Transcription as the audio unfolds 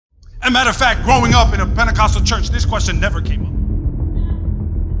As a matter of fact, growing up in a Pentecostal church, this question never came up.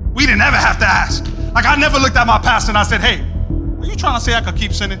 We didn't ever have to ask. Like, I never looked at my pastor and I said, hey, are you trying to say I could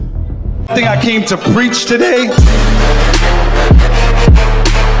keep sinning? I think I came to preach today.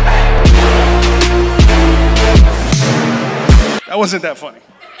 That wasn't that funny.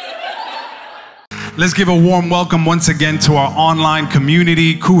 Let's give a warm welcome once again to our online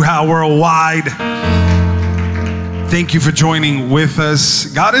community, Kuhau Worldwide. Thank you for joining with us.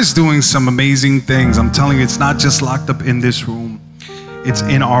 God is doing some amazing things. I'm telling you, it's not just locked up in this room. It's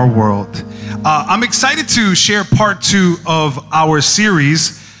in our world. I'm excited to share part 2 of our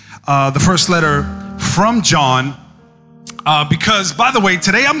series, the first letter from John, because, by the way,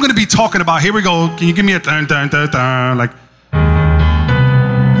 today I'm going to be talking about, here we go, can you give me a like,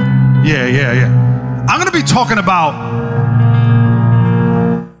 yeah. I'm going to be talking about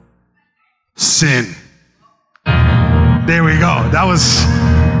sin. There we go. That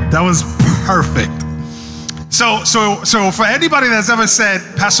was perfect. So for anybody that's ever said,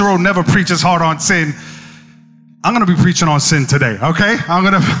 Pastor O never preaches hard on sin, I'm going to be preaching on sin today, okay? I'm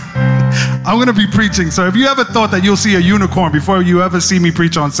going to be preaching. So if you ever thought that you'll see a unicorn before you ever see me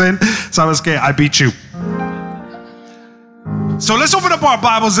preach on sin, so I was scared, I beat you. So let's open up our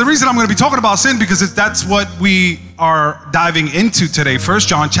Bibles. The reason I'm going to be talking about sin because that's what we are diving into today. 1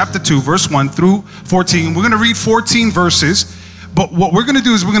 John chapter 2, verse 1 through 14. We're going to read 14 verses, but what we're going to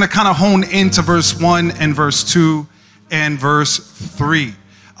do is we're going to kind of hone into verse 1 and verse 2 and verse 3.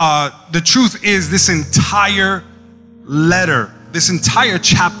 The truth is this entire letter, this entire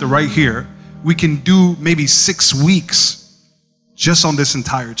chapter right here, we can do maybe 6 weeks just on this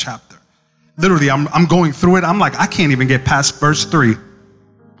entire chapter. Literally, I'm going through it. I'm like, I can't even get past verse 3.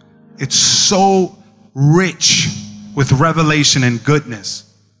 It's so rich with revelation and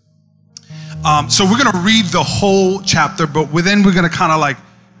goodness. So we're going to read the whole chapter, but then we're going to kind of like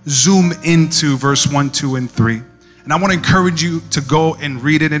zoom into verse 1, 2, and 3. And I want to encourage you to go and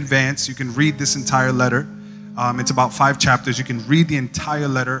read in advance. You can read this entire letter. It's about 5 chapters. You can read the entire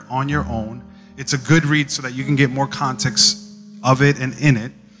letter on your own. It's a good read so that you can get more context of it and in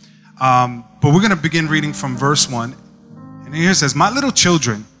it. But we're going to begin reading from verse 1. And here it says, my little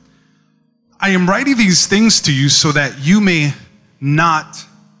children, I am writing these things to you so that you may not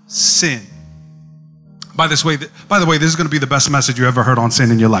sin. By the way, this is going to be the best message you ever heard on sin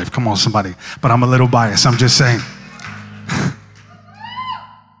in your life. Come on, somebody. But I'm a little biased. I'm just saying.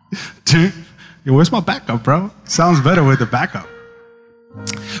 Yo, where's my backup, bro? Sounds better with the backup.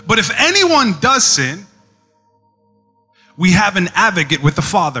 But if anyone does sin, we have an advocate with the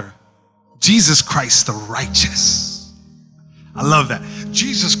Father, Jesus Christ the righteous. I love that.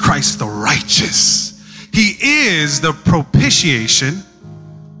 Jesus Christ the righteous. He is the propitiation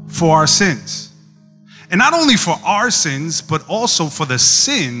for our sins. And not only for our sins, but also for the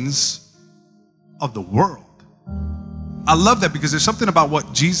sins of the world. I love that because there's something about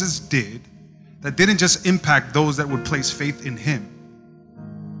what Jesus did that didn't just impact those that would place faith in him.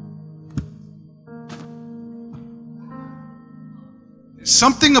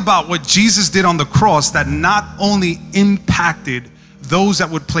 Something about what Jesus did on the cross that not only impacted those that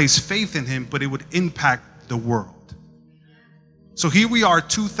would place faith in him, but it would impact the world. So here we are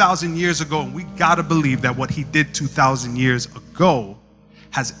 2,000 years ago, and we got to believe that what he did 2,000 years ago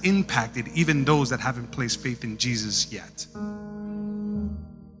has impacted even those that haven't placed faith in Jesus yet.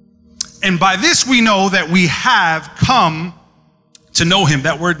 And by this we know that we have come to know him.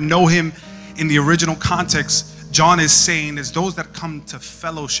 That word know him in the original context, John is saying, is those that come to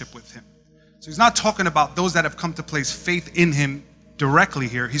fellowship with him. So he's not talking about those that have come to place faith in him directly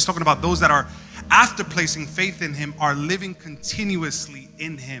here. He's talking about those that are, after placing faith in him, are living continuously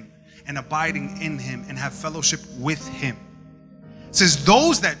in him and abiding in him and have fellowship with him. It says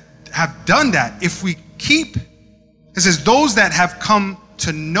those that have done that, if we keep, it says those that have come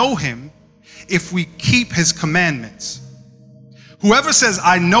to know him, if we keep his commandments. Whoever says,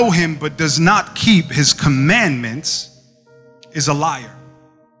 I know him, but does not keep his commandments is a liar.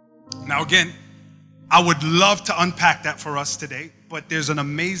 Now, again, I would love to unpack that for us today, but there's an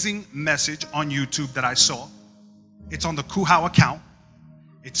amazing message on YouTube that I saw. It's on the Kuhau account.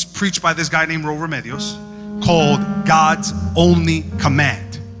 It's preached by this guy named Remedios called God's Only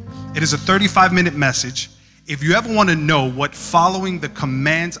Command. It is a 35-minute message. If you ever want to know what following the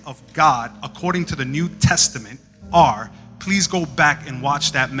commands of God according to the New Testament are, please go back and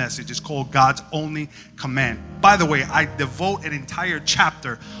watch that message. It's called God's Only Command. By the way, I devote an entire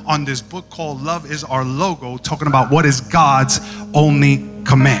chapter on this book called Love is Our Logo, talking about what is God's only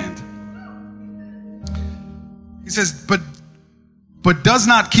command. He says, but but does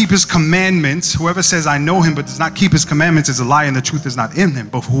not keep his commandments, whoever says, I know him, but does not keep his commandments is a lie, and the truth is not in him.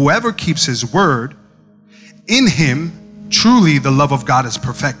 But whoever keeps his word, in him, truly the love of God is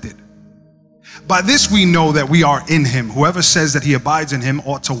perfected. By this we know that we are in him. Whoever says that he abides in him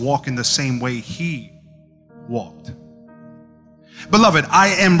ought to walk in the same way he walked. Beloved, I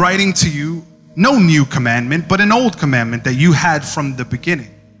am writing to you no new commandment, but an old commandment that you had from the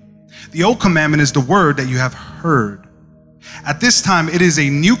beginning. The old commandment is the word that you have heard. At this time, it is a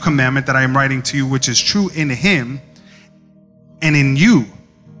new commandment that I am writing to you, which is true in him and in you.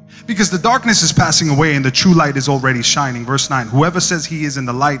 Because the darkness is passing away and the true light is already shining. Verse 9, whoever says he is in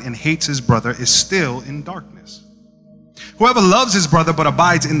the light and hates his brother is still in darkness. Whoever loves his brother but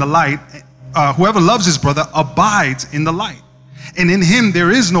abides in the light, whoever loves his brother abides in the light. And in him there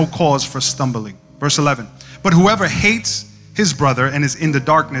is no cause for stumbling. Verse 11, but whoever hates his brother and is in the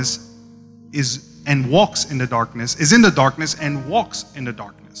darkness is in the darkness and walks in the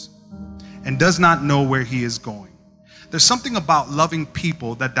darkness and does not know where he is going. There's something about loving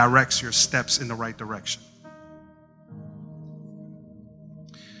people that directs your steps in the right direction.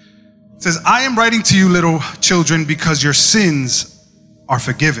 It says, I am writing to you, little children, because your sins are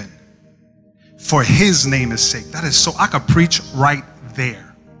forgiven for his name's sake. That is so, I could preach right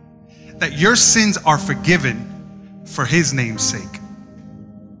there. That your sins are forgiven for his name's sake.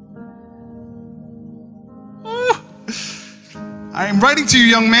 I am writing to you,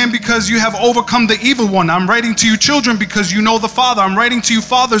 young man, because you have overcome the evil one. I'm writing to you, children, because you know the Father. I'm writing to you,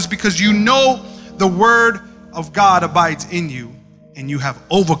 fathers, because you know the word of God abides in you, and you have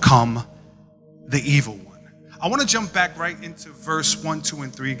overcome the evil one. I want to jump back right into verse 1, 2,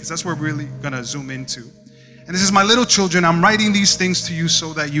 and 3, because that's where we're really going to zoom into. And this is, my little children, I'm writing these things to you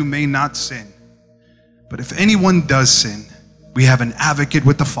so that you may not sin. But if anyone does sin, we have an advocate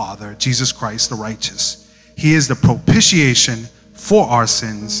with the Father, Jesus Christ, the righteous. He is the propitiation for our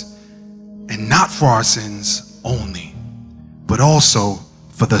sins, and not for our sins only, but also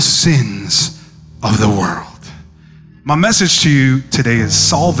for the sins of the world. My message to you today is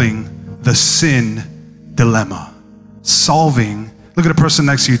solving the sin dilemma. Look at the person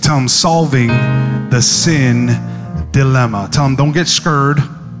next to you, tell them, solving the sin dilemma. Tell them, don't get scared.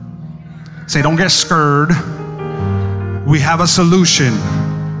 Say, don't get scared. We have a solution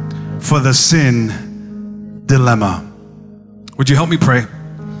for the sin dilemma. Would you help me pray?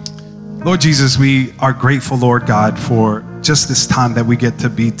 Lord Jesus, we are grateful, Lord God, for just this time that we get to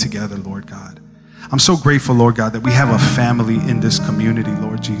be together, Lord God. I'm so grateful, Lord God, that we have a family in this community,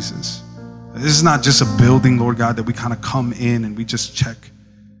 Lord Jesus. This is not just a building, Lord God, that we kind of come in and we just check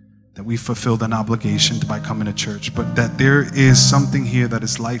that we fulfilled an obligation by coming to church, but that there is something here that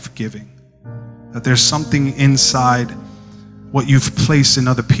is life-giving, that there's something inside what you've placed in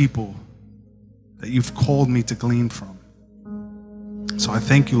other people that you've called me to glean from. So I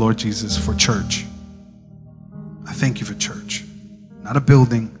thank you, Lord Jesus, for church. I thank you for church. Not a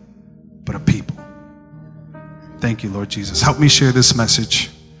building, but a people. Thank you, Lord Jesus. Help me share this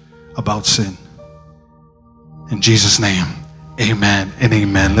message about sin. In Jesus' name, amen and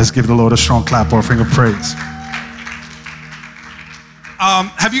amen. Let's give the Lord a strong clap offering of praise.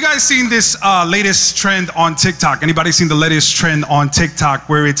 Have you guys seen this latest trend on TikTok? Anybody seen the latest trend on TikTok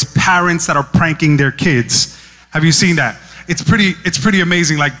where it's parents that are pranking their kids? Have you seen that? It's pretty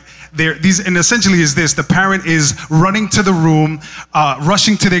amazing. Like and essentially is this: the parent is running to the room,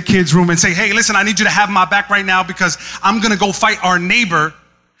 rushing to their kid's room and say, hey, listen, I need you to have my back right now because I'm going to go fight our neighbor.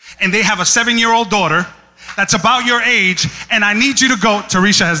 And they have a 7-year-old daughter that's about your age. And I need you to go.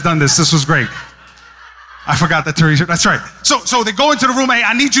 Tarisha has done this. This was great. I forgot that Tarisha, that's right. So they go into the room, hey,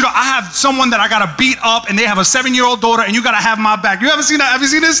 I have someone that I got to beat up, and they have a 7-year-old daughter, and you got to have my back. You haven't seen that? Have you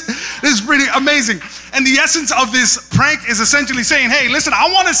seen this? This is pretty amazing. And the essence of this prank is essentially saying, hey, listen,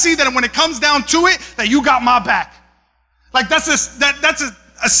 I want to see that when it comes down to it, that you got my back. Like that's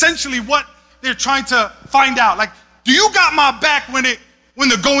essentially what they're trying to find out. Like, do you got my back when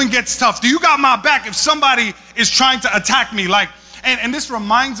the going gets tough? Do you got my back if somebody is trying to attack me? Like, and this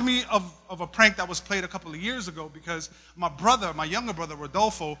reminds me of a prank that was played a couple of years ago, because my younger brother,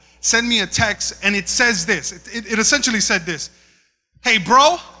 Rodolfo, sent me a text, and it says this. It essentially said this: hey,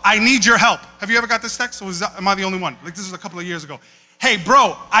 bro, I need your help. Have you ever got this text? Or am I the only one? Like, this is a couple of years ago. Hey,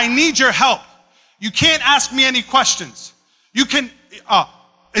 bro, I need your help. You can't ask me any questions. Bro,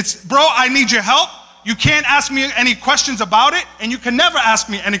 I need your help. You can't ask me any questions about it, and you can never ask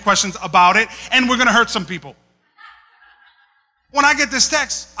me any questions about it, and we're going to hurt some people. When I get this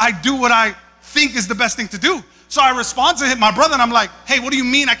text, I do what I think is the best thing to do. So I respond to him, my brother, and I'm like, hey, what do you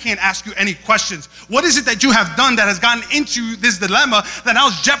mean I can't ask you any questions? What is it that you have done that has gotten into this dilemma that now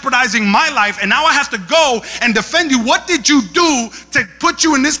is jeopardizing my life, and now I have to go and defend you? What did you do to put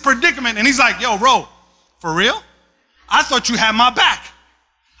you in this predicament? And he's like, yo, Ro, for real? I thought you had my back.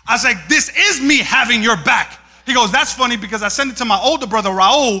 I was like, this is me having your back. He goes, that's funny because I sent it to my older brother,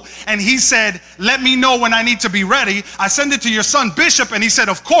 Raul, and he said, let me know when I need to be ready. I sent it to your son, Bishop, and he said,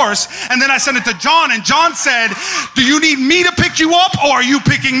 of course. And then I sent it to John, and John said, do you need me to pick you up, or are you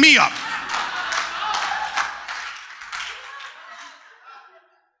picking me up?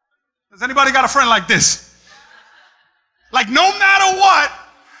 Has anybody got a friend like this? Like, no matter what,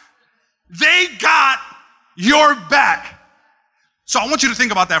 they got your back. So I want you to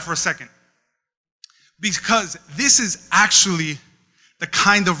think about that for a second. Because this is actually the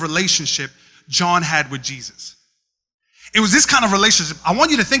kind of relationship John had with Jesus. It was this kind of relationship. I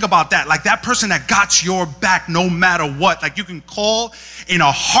want you to think about that. Like that person that got your back no matter what. Like you can call in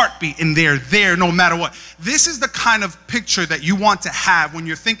a heartbeat and they're there no matter what. This is the kind of picture that you want to have when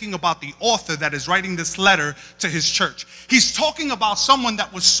you're thinking about the author that is writing this letter to his church. He's talking about someone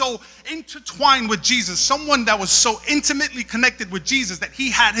that was so intertwined with Jesus, someone that was so intimately connected with Jesus that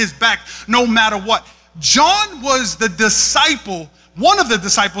he had his back no matter what. John was the disciple, one of the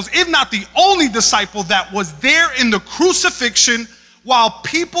disciples, if not the only disciple that was there in the crucifixion while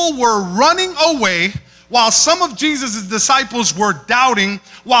people were running away, while some of Jesus' disciples were doubting,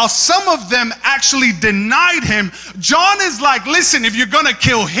 while some of them actually denied him. John is like, listen, if you're going to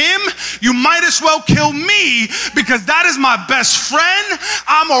kill him, you might as well kill me because that is my best friend.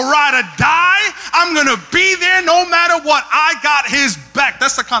 I'm a ride or die. I'm going to be there no matter what. I got his back.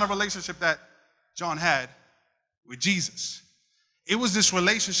 That's the kind of relationship that John had with Jesus. It was this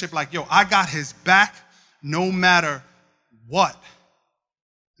relationship like, yo, I got his back no matter what.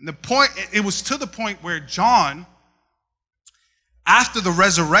 And the point, it was to the point where John, after the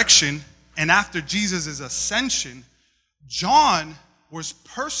resurrection and after Jesus' ascension, John was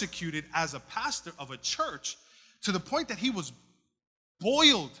persecuted as a pastor of a church to the point that he was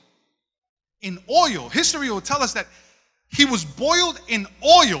boiled in oil. History will tell us that he was boiled in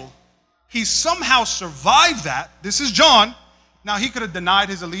oil. He somehow survived that. This is John. Now, he could have denied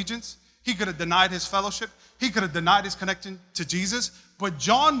his allegiance. He could have denied his fellowship. He could have denied his connection to Jesus. But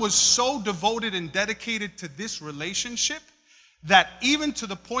John was so devoted and dedicated to this relationship that even to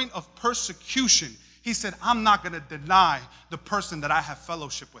the point of persecution, he said, I'm not going to deny the person that I have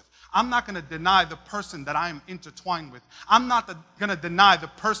fellowship with. I'm not going to deny the person that I am intertwined with. I'm not going to deny the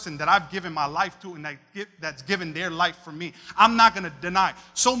person that I've given my life to and that's given their life for me. I'm not going to deny.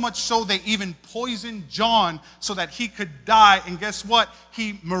 So much so they even poisoned John so that he could die. And guess what?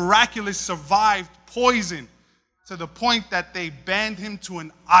 He miraculously survived poison to the point that they banned him to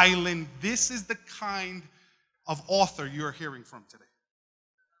an island. This is the kind of author you're hearing from today.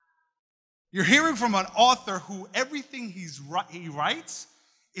 You're hearing from an author who everything he writes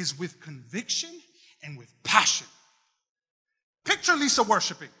is with conviction and with passion. Picture Lisa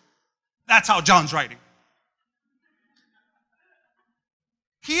worshiping. That's how John's writing.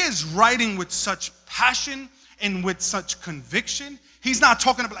 He is writing with such passion and with such conviction. He's not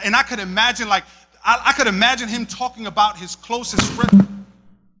talking about, and I could imagine I could imagine him talking about his closest friend.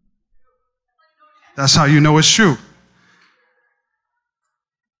 That's how you know it's true.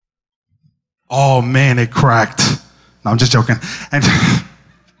 Oh man, it cracked. No, I'm just joking. And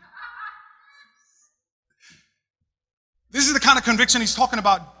this is the kind of conviction he's talking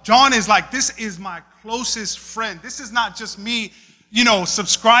about. John is like, this is my closest friend. This is not just me,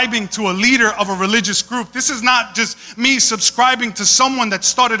 subscribing to a leader of a religious group. This is not just me subscribing to someone that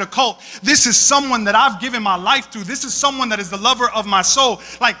started a cult. This is someone that I've given my life to. This is someone that is the lover of my soul.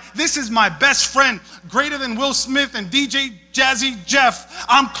 Like, this is my best friend, greater than Will Smith and DJ Jazzy Jeff.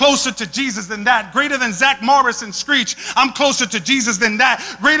 I'm closer to Jesus than that. Greater than Zach Morris and Screech. I'm closer to Jesus than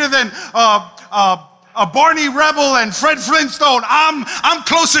that. Greater than Barney Rebel and Fred Flintstone. I'm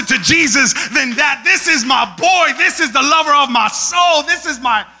closer to Jesus than that. This is my boy. This is the lover of my soul. This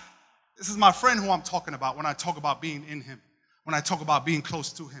is my friend who I'm talking about when I talk about being in him, when I talk about being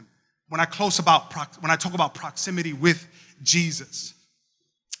close to him, when I talk about proximity with Jesus.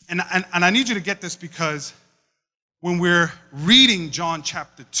 And I need you to get this, because when we're reading John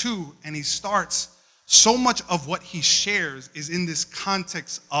chapter 2 and he starts, so much of what he shares is in this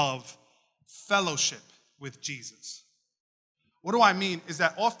context of fellowship with Jesus. What do I mean is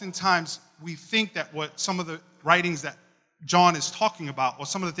that oftentimes we think that what some of the writings that John is talking about, or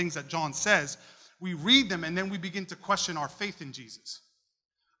some of the things that John says, we read them and then we begin to question our faith in Jesus.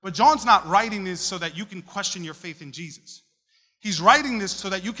 But John's not writing this so that you can question your faith in Jesus. He's writing this so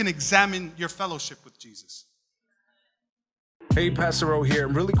that you can examine your fellowship with Jesus. Hey, Pastor O here.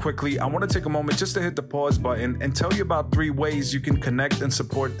 Really quickly, I want to take a moment just to hit the pause button and tell you about 3 ways you can connect and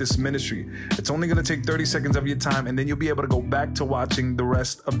support this ministry. It's only going to take 30 seconds of your time, and then you'll be able to go back to watching the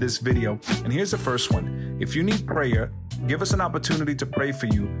rest of this video. And here's the first one. If you need prayer, give us an opportunity to pray for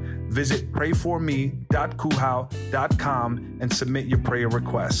you. Visit prayforme.kuhau.com and submit your prayer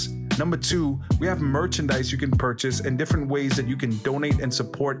requests. Number 2, we have merchandise you can purchase and different ways that you can donate and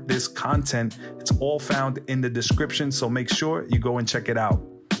support this content. It's all found in the description, so make sure you go and check it out.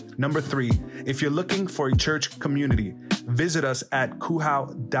 Number 3, if you're looking for a church community, visit us at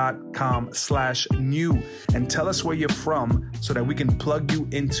kuhau.com/new and tell us where you're from so that we can plug you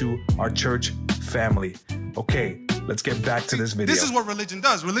into our church family. Okay, let's get back to this video. This is what religion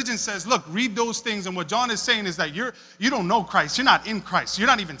does. Religion says, look, read those things. And what John is saying is that you don't know Christ. You're not in Christ. You're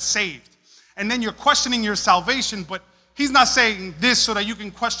not even saved. And then you're questioning your salvation, but he's not saying this so that you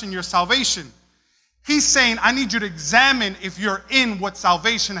can question your salvation. He's saying, I need you to examine if you're in what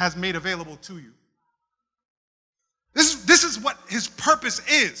salvation has made available to you. This is what his purpose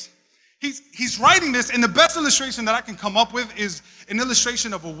is. He's writing this, and the best illustration that I can come up with is an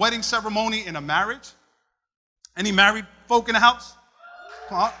illustration of a wedding ceremony in a marriage. Any married folk in the house?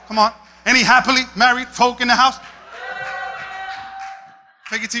 Come on. Any happily married folk in the house?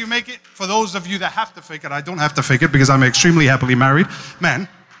 Fake it till you make it. For those of you that have to fake it, I don't have to fake it because I'm extremely happily married man.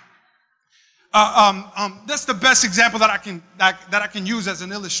 That's the best example that I can use as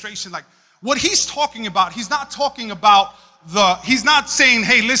an illustration. Like what he's talking about, he's not talking about he's not saying,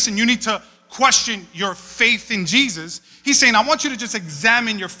 hey, listen, you need to question your faith in Jesus. He's saying, I want you to just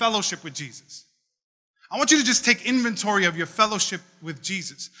examine your fellowship with Jesus. I want you to just take inventory of your fellowship with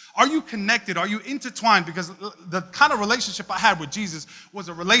Jesus. Are you connected? Are you intertwined? Because the kind of relationship I had with Jesus was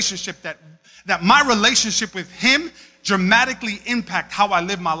a relationship that my relationship with him dramatically impact how I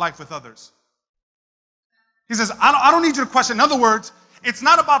live my life with others. He says, I don't need you to question. In other words, it's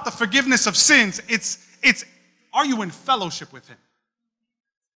not about the forgiveness of sins. It's are you in fellowship with him?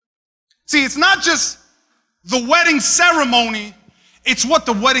 See, it's not just the wedding ceremony. It's what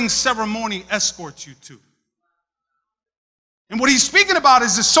the wedding ceremony escorts you to. And what he's speaking about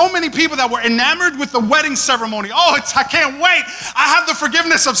is there's so many people that were enamored with the wedding ceremony. Oh, I can't wait. I have the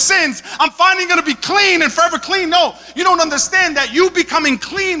forgiveness of sins. I'm finally going to be clean and forever clean. No, you don't understand that you becoming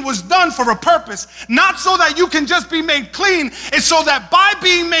clean was done for a purpose. Not so that you can just be made clean. It's so that by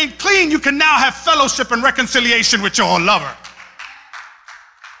being made clean, you can now have fellowship and reconciliation with your lover.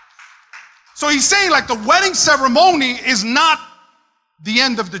 So he's saying like the wedding ceremony is not the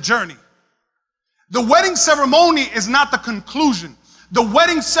end of the journey. The wedding ceremony is not the conclusion. The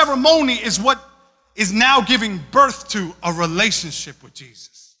wedding ceremony is what is now giving birth to a relationship with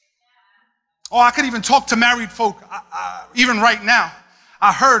Jesus. Oh, I could even talk to married folk. Even right now,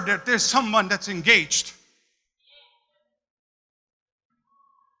 I heard that there's someone that's engaged.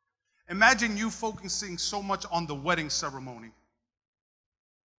 Imagine you focusing so much on the wedding ceremony,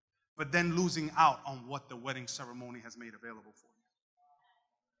 but then losing out on what the wedding ceremony has made available for you.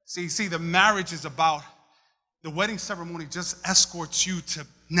 See, the marriage is about, the wedding ceremony just escorts you to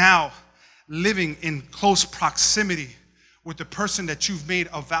now living in close proximity with the person that you've made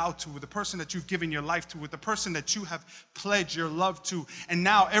a vow to, with the person that you've given your life to, with the person that you have pledged your love to. And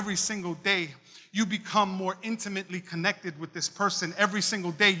now every single day, you become more intimately connected with this person. Every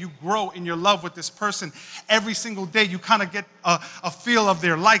single day you grow in your love with this person. Every single day you kind of get a feel of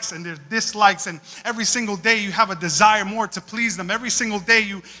their likes and their dislikes. And every single day you have a desire more to please them. Every single day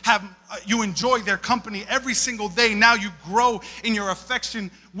you enjoy their company. Every single day now you grow in your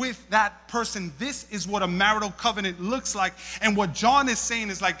affection with that person. This is what a marital covenant looks like. And what John is saying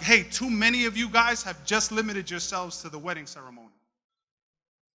is like, hey, too many of you guys have just limited yourselves to the wedding ceremony.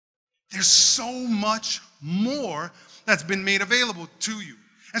 There's so much more that's been made available to you.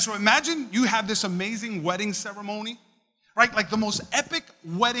 And so imagine you have this amazing wedding ceremony, right? Like the most epic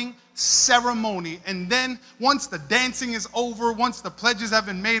wedding ceremony. And then once the dancing is over, once the pledges have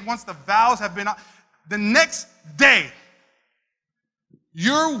been made, once the vows have been, the next day,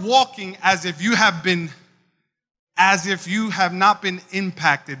 you're walking as if you have not been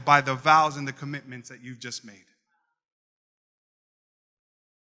impacted by the vows and the commitments that you've just made.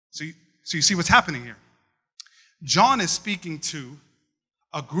 So you see what's happening here. John is speaking to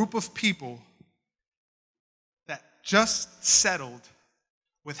a group of people that just settled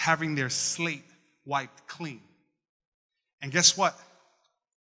with having their slate wiped clean. And guess what?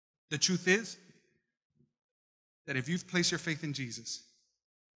 The truth is that if you've placed your faith in Jesus,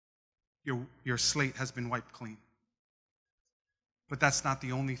 your slate has been wiped clean. But that's not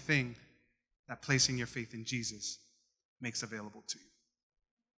the only thing that placing your faith in Jesus makes available to you.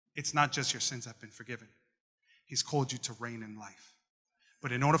 It's not just your sins have been forgiven. He's called you to reign in life.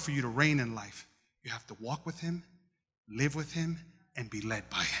 But in order for you to reign in life, you have to walk with him, live with him, and be led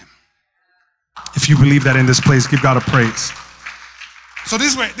by him. If you believe that in this place, give God a praise. So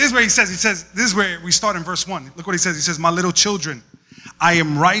this is where he says, this is where we start in verse 1. Look what he says. He says, my little children, I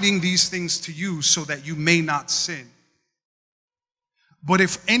am writing these things to you so that you may not sin. But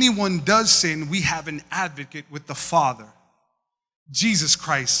if anyone does sin, we have an advocate with the Father, Jesus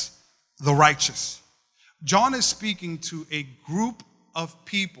Christ, the righteous. John is speaking to a group of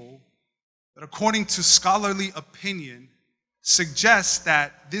people that, according to scholarly opinion, suggests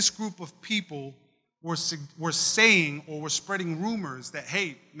that this group of people were saying or were spreading rumors that,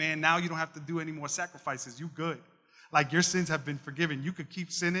 hey, man, now you don't have to do any more sacrifices. You good. Like, your sins have been forgiven. You could keep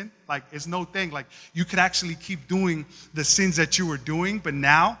sinning. Like, it's no thing. Like, you could actually keep doing the sins that you were doing, but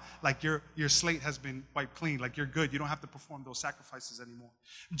now, like, your slate has been wiped clean. Like, you're good. You don't have to perform those sacrifices anymore.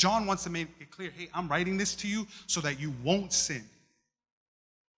 John wants to make it clear, hey, I'm writing this to you so that you won't sin.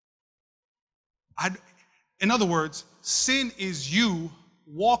 In other words, sin is you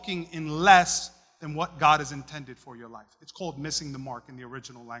walking in less than what God has intended for your life. It's called missing the mark in the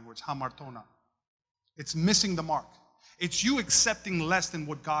original language, hamartona. It's missing the mark. It's you accepting less than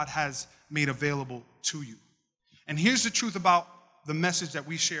what God has made available to you. And here's the truth about the message that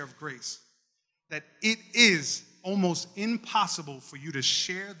we share of grace, that it is almost impossible for you to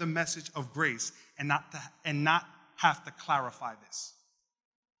share the message of grace and not have to clarify this.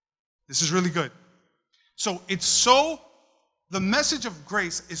 This is really good. So the message of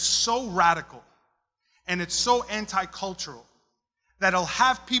grace is so radical and it's so anti-cultural that it'll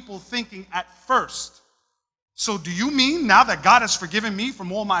have people thinking at first, so do you mean now that God has forgiven me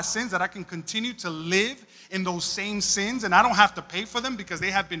from all my sins that I can continue to live in those same sins and I don't have to pay for them because they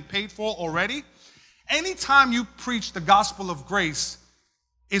have been paid for already? Anytime you preach the gospel of grace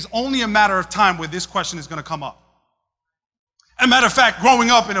is only a matter of time where this question is going to come up. As a matter of fact, growing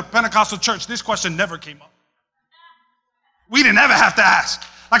up in a Pentecostal church, this question never came up. We didn't ever have to ask.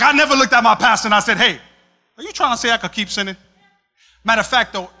 Like, I never looked at my pastor and I said, hey, are you trying to say I could keep sinning? Matter of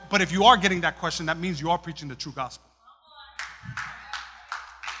fact, though, but if you are getting that question, that means you are preaching the true gospel.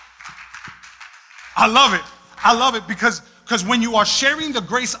 I love it. I love it because when you are sharing the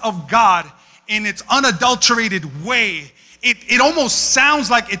grace of God in its unadulterated way, it almost sounds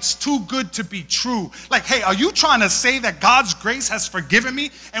like it's too good to be true. Like, hey, are you trying to say that God's grace has forgiven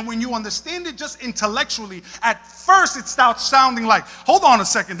me? And when you understand it just intellectually, at first it starts sounding like, hold on a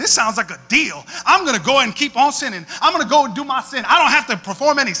second, this sounds like a deal. I'm going to go and keep on sinning. I'm going to go and do my sin. I don't have to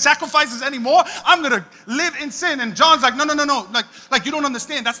perform any sacrifices anymore. I'm going to live in sin. And John's like, no. Like you don't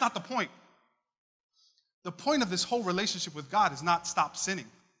understand. That's not the point. The point of this whole relationship with God is not stop sinning.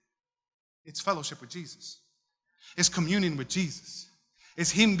 It's fellowship with Jesus. It's communion with Jesus.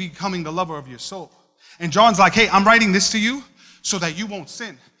 It's him becoming the lover of your soul. And John's like, hey, I'm writing this to you so that you won't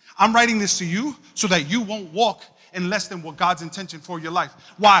sin. I'm writing this to you so that you won't walk in less than what God's intention for your life.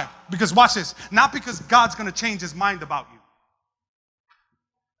 Why? Because watch this. Not because God's going to change his mind about you.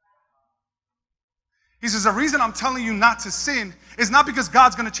 He says, the reason I'm telling you not to sin is not because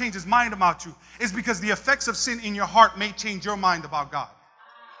God's going to change his mind about you. It's because the effects of sin in your heart may change your mind about God.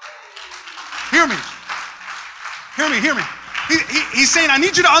 Hear me. Hear me. He's saying, I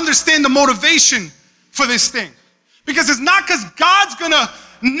need you to understand the motivation for this thing. Because it's not because God's going to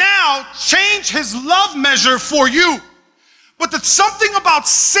now change his love measure for you. But there's something about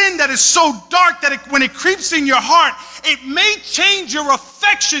sin that is so dark that when it creeps in your heart, it may change your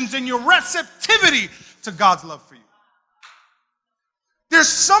affections and your receptivity to God's love for you. There's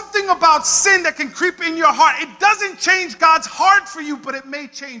something about sin that can creep in your heart. It doesn't change God's heart for you, but it may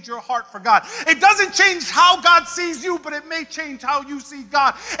change your heart for God. It doesn't change how God sees you, but it may change how you see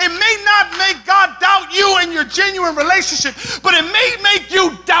God. It may not make God doubt you and your genuine relationship, but it may make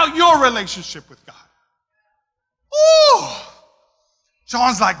you doubt your relationship with God. Ooh.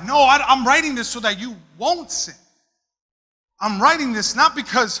 John's like, no, I'm writing this so that you won't sin. I'm writing this not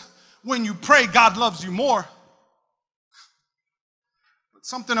because when you pray, God loves you more.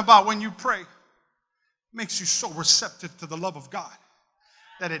 Something about when you pray makes you so receptive to the love of God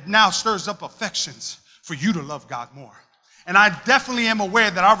that it now stirs up affections for you to love God more. And I definitely am aware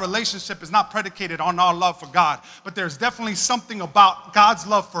that our relationship is not predicated on our love for God, but there's definitely something about God's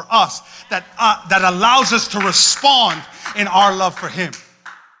love for us that allows us to respond in our love for him.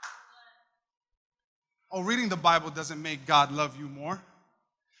 Oh, reading the Bible doesn't make God love you more,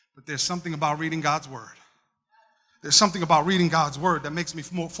 but there's something about reading God's word. There's something about reading God's word that makes me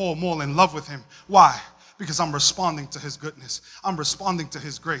fall more in love with him. Why? Because I'm responding to his goodness. I'm responding to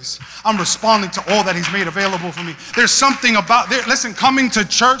his grace. I'm responding to all that he's made available for me. There's something about there. Listen, coming to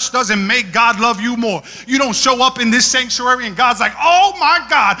church doesn't make God love you more. You don't show up in this sanctuary and God's like, oh my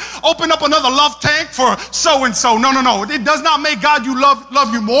God, open up another love tank for so-and-so. No. It does not make God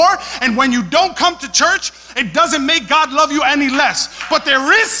love you more. And when you don't come to church, it doesn't make God love you any less. But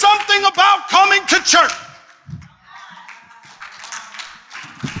there is something about coming to church.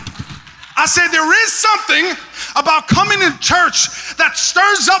 I said there is something about coming to church that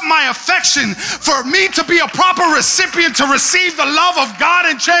stirs up my affection for me to be a proper recipient, to receive the love of God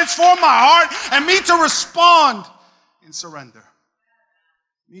and transform my heart, and me to respond in surrender,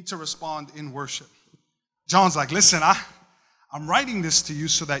 me to respond in worship. John's like, listen, I'm writing this to you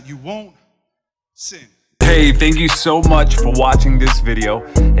so that you won't sin. Hey, thank you so much for watching this video.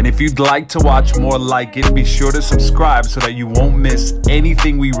 And if you'd like to watch more like it, be sure to subscribe so that you won't miss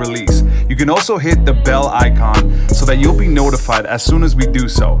anything we release. You can also hit the bell icon so that you'll be notified as soon as we do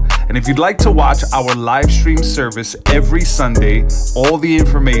so. And if you'd like to watch our live stream service every Sunday, all the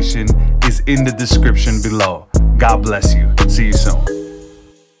information is in the description below. God bless you. See you soon.